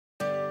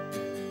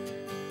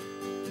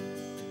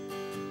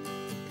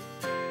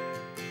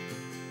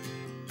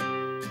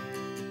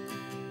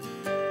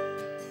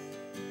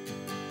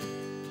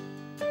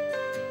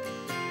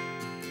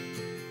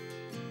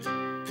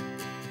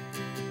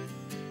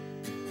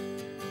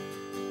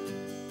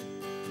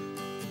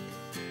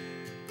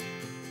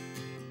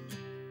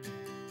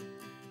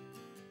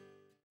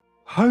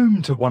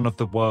Home to one of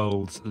the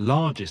world's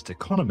largest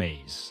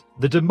economies,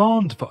 the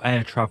demand for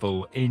air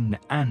travel in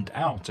and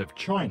out of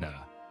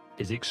China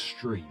is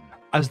extreme.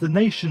 As the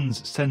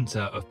nation's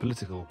centre of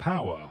political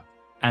power,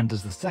 and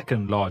as the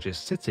second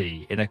largest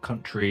city in a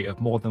country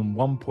of more than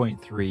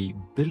 1.3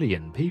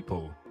 billion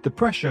people, the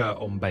pressure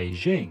on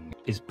Beijing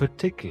is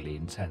particularly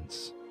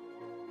intense.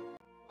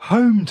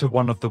 Home to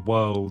one of the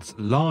world's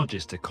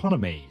largest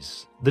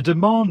economies, the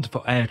demand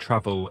for air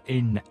travel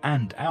in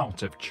and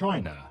out of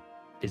China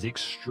is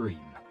extreme.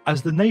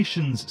 As the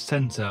nation's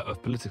centre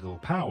of political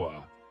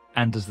power,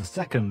 and as the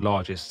second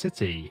largest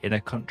city in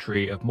a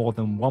country of more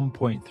than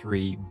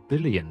 1.3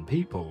 billion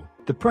people,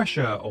 the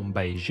pressure on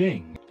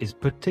Beijing is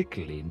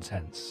particularly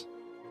intense.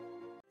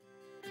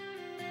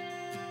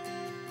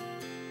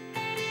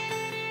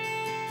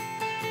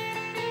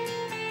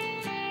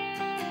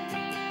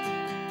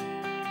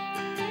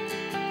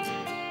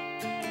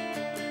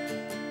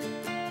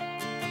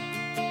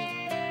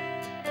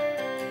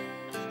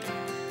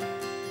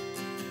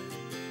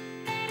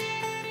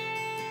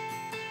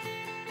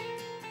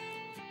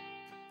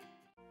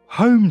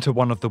 Home to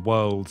one of the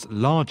world's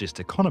largest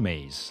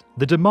economies,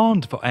 the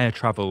demand for air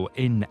travel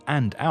in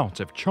and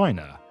out of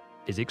China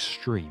is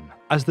extreme.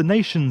 As the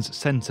nation's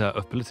centre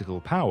of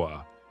political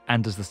power,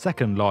 and as the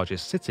second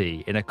largest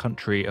city in a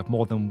country of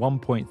more than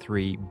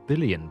 1.3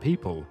 billion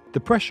people,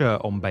 the pressure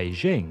on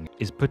Beijing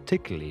is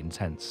particularly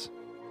intense.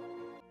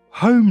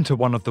 Home to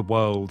one of the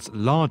world's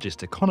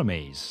largest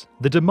economies,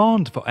 the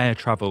demand for air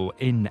travel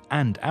in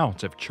and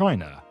out of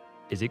China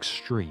is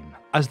extreme.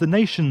 As the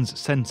nation's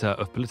centre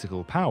of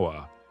political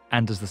power,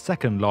 and as the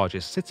second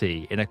largest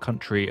city in a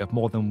country of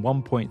more than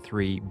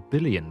 1.3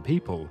 billion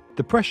people,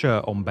 the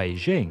pressure on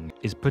Beijing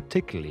is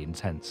particularly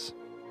intense.